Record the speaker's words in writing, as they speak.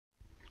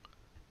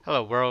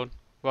Hello world,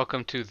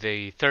 welcome to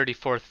the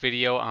 34th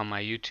video on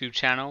my YouTube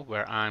channel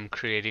where I'm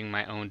creating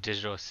my own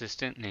digital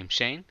assistant named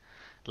Shane,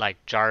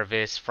 like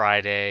Jarvis,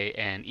 Friday,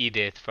 and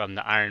Edith from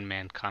the Iron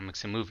Man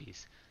comics and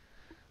movies.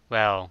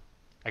 Well,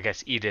 I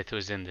guess Edith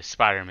was in the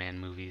Spider-Man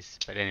movies,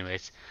 but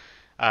anyways,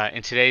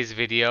 in today's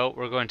video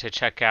we're going to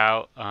check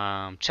out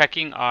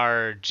checking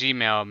our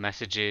Gmail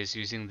messages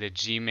using the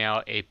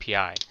Gmail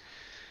API.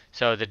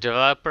 So the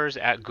developers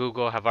at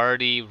Google have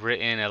already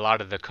written a lot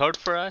of the code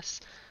for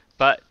us,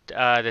 but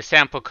the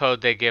sample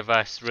code they give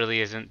us really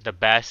isn't the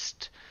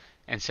best,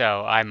 and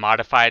so I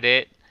modified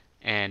it,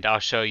 and I'll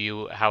show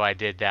you how I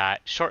did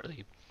that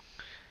shortly.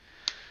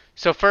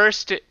 So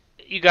first,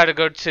 you got to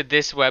go to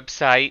this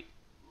website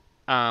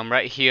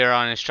right here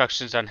on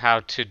instructions on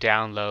how to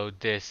download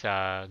this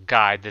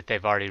guide that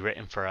they've already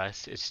written for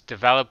us. It's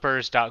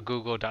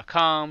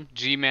developers.google.com,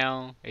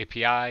 Gmail,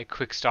 API,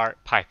 Quick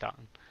Start,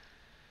 Python.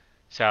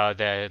 So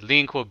the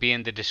link will be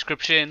in the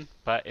description,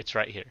 but it's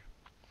right here.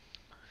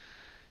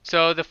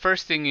 So the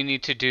first thing you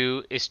need to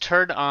do is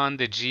turn on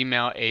the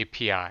Gmail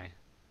API.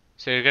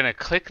 So you're going to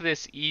click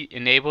this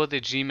enable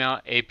the Gmail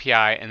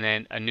API, and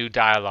then a new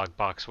dialog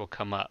box will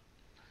come up.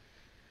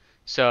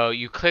 So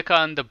you click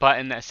on the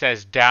button that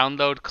says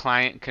download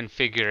client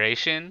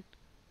configuration,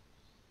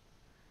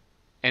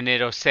 and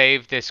it'll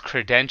save this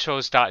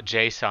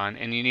credentials.json,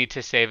 and you need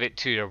to save it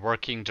to your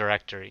working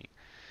directory.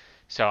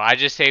 So I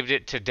just saved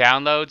it to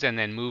downloads and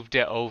then moved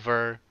it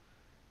over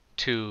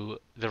to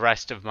the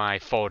rest of my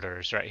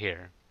folders right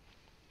here.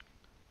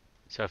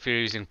 So if you're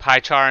using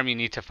PyCharm, you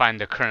need to find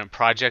the current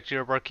project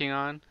you're working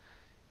on,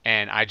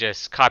 and I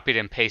just copied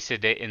and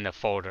pasted it in the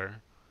folder,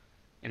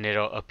 and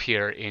it'll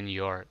appear in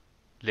your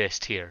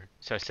list here.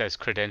 So it says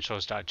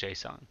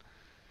credentials.json.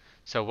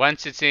 So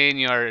once it's in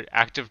your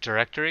Active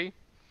Directory,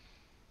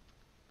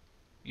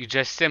 you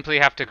just simply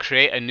have to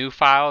create a new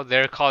file.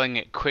 They're calling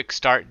it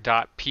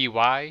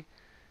quickstart.py.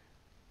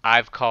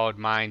 I've called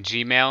mine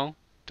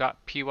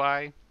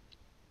gmail.py.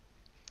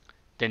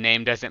 The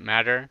name doesn't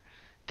matter.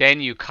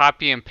 Then you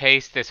copy and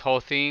paste this whole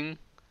thing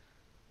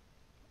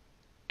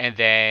and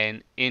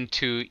then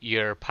into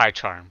your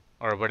PyCharm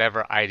or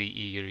whatever IDE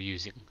you're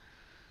using.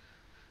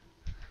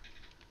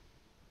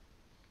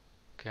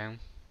 Okay.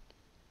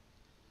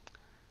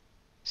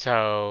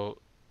 So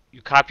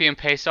you copy and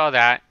paste all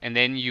that, and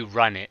then you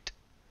run it.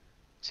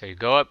 So you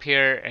go up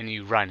here and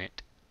you run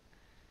it.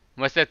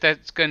 What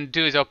that's going to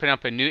do is open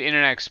up a new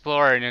Internet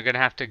Explorer, and you're going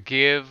to have to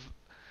give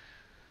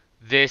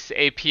this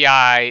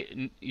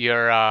API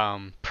your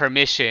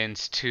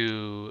permissions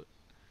to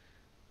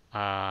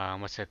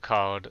what's it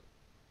called?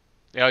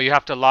 You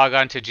have to log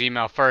on to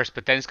Gmail first,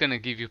 but then it's going to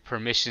give you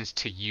permissions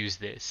to use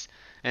this.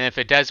 And if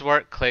it does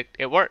work, click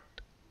it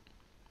worked.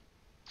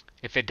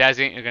 If it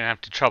doesn't, you're going to have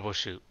to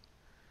troubleshoot.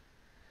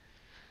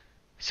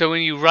 So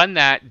when you run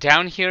that,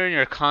 down here in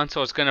your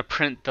console, it's going to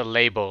print the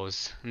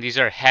labels. And these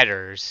are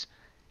headers,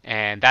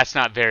 and that's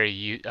not very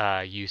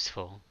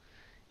useful.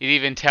 It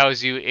even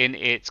tells you in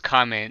its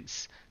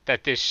comments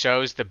that this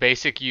shows the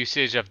basic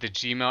usage of the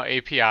Gmail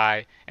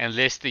API and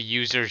lists the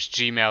user's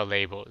Gmail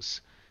labels.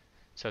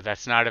 So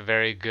that's not a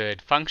very good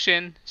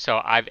function,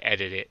 so I've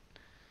edited it.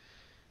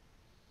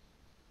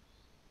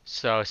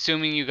 So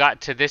assuming you got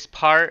to this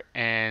part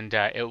and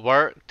it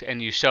worked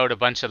and you showed a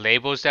bunch of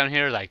labels down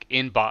here like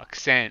inbox,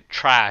 sent,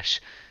 trash,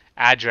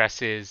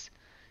 addresses,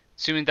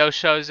 assuming those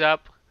shows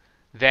up,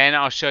 then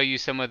I'll show you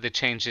some of the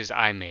changes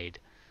I made.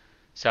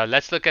 So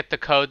let's look at the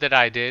code that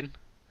I did.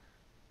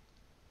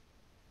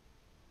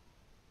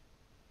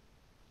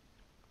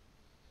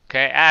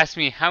 Okay, ask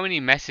me how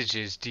many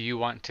messages do you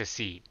want to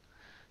see?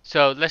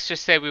 So let's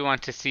just say we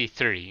want to see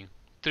three.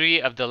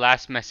 Three of the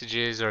last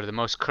messages or the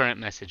most current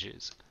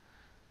messages.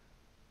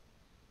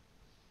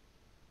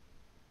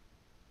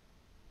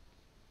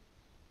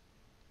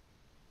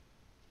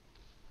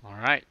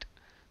 Alright,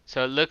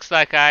 so it looks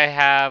like I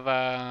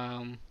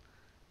have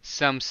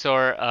some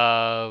sort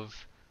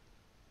of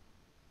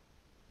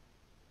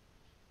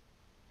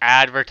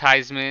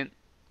advertisement.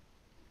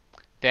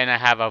 Then I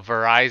have a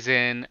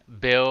Verizon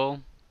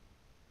bill.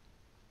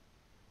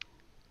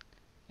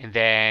 And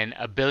then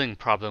a billing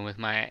problem with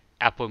my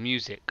Apple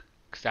Music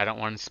because I don't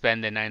want to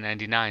spend the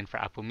 $9.99 for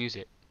Apple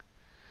Music.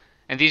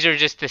 And these are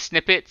just the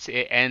snippets.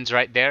 It ends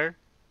right there.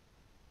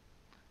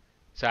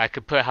 So I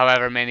could put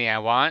however many I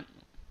want.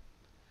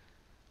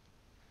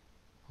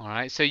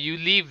 Alright, so you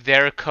leave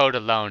their code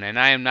alone, and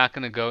I am not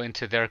going to go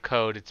into their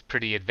code. It's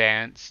pretty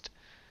advanced.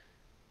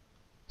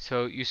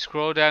 So you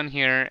scroll down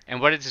here, and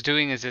what it's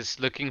doing is it's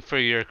looking for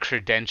your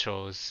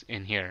credentials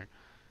in here.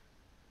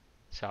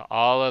 So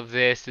all of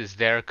this is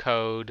their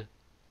code.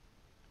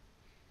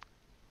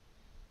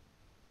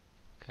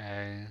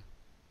 Okay.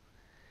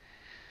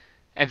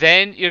 And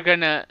then you're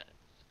gonna,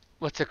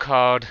 what's it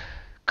called?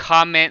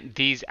 Comment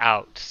these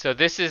out. So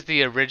this is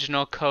the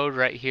original code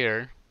right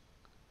here.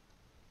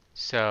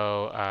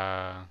 So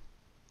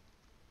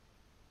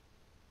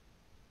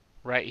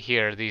right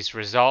here, these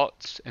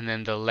results and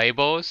then the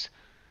labels.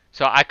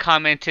 So I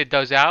commented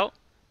those out.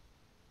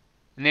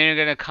 And then you're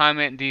gonna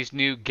comment these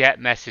new get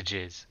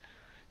messages.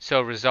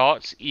 So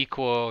results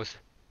equals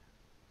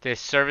this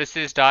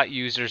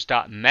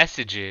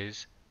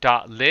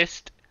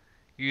services.users.messages.list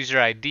user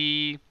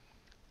ID,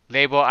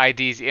 label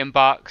ID's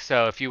inbox.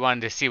 So if you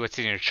wanted to see what's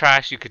in your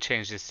trash, you could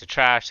change this to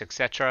trash,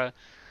 etc.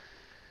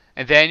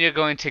 And then you're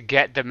going to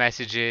get the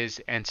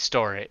messages and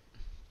store it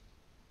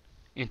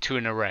into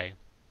an array.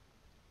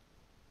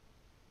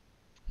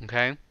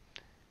 Okay?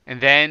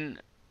 And then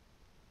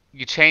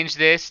you change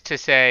this to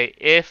say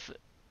if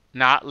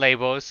not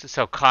labels,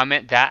 so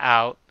comment that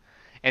out.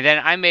 And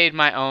then I made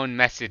my own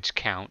message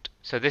count.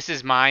 So this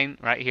is mine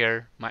right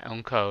here, my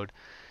own code.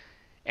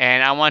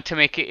 And I want to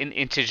make it an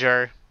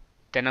integer.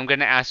 Then I'm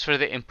going to ask for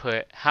the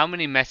input. How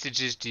many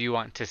messages do you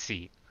want to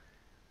see?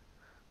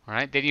 All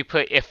right. Then you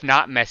put if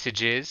not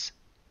messages.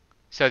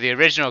 So the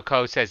original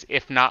code says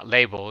if not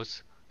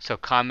labels. So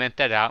comment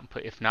that out and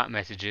put if not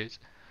messages.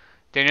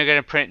 Then you're going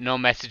to print no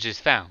messages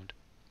found.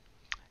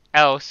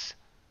 Else,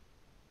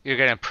 you're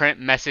going to print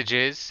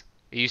messages.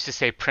 It used to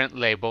say print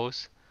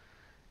labels.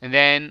 And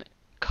then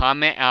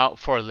comment out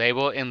for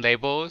label in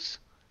labels.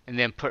 And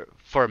then put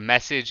for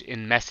message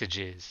in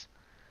messages.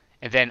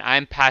 And then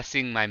I'm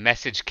passing my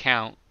message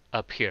count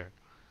up here.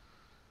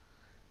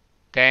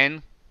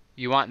 Then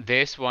you want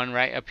this one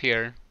right up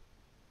here.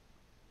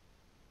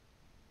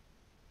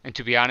 And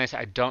to be honest,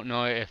 I don't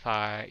know if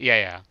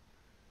yeah.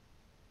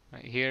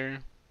 Right here.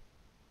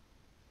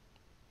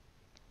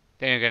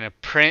 Then you're going to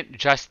print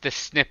just the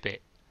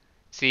snippet.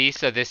 See,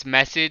 so this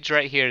message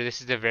right here, this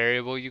is the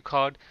variable you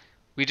called.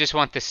 We just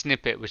want the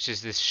snippet, which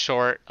is this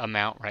short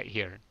amount right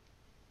here.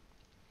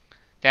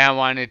 Then I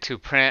wanted to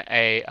print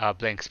a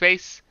blank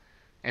space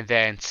and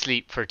then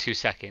sleep for 2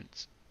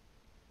 seconds.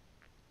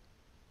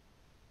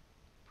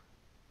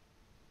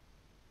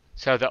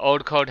 So the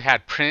old code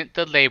had print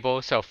the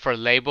label, so for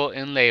label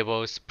in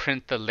labels,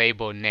 print the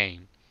label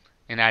name.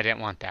 And I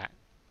didn't want that.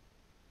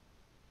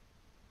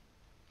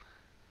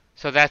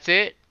 So that's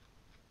it.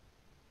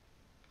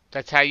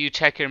 That's how you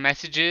check your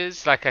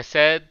messages. Like I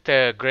said,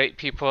 the great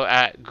people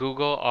at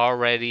Google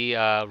already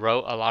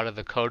wrote a lot of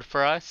the code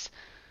for us.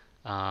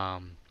 I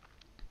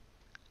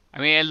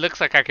mean, it looks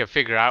like I could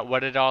figure out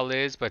what it all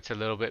is, but it's a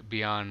little bit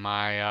beyond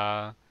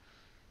my,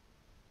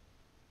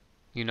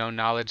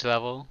 knowledge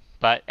level.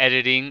 But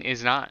editing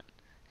is not.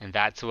 And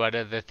that's one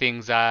of the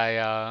things I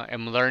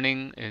am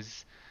learning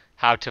is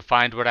how to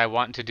find what I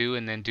want to do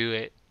and then do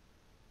it.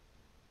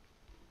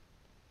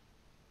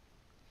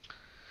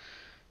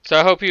 So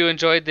I hope you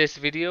enjoyed this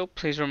video.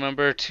 Please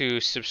remember to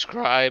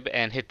subscribe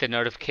and hit the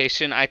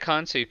notification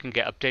icon so you can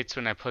get updates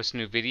when I post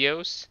new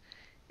videos.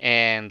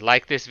 And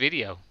like this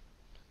video.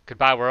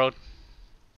 Goodbye, world.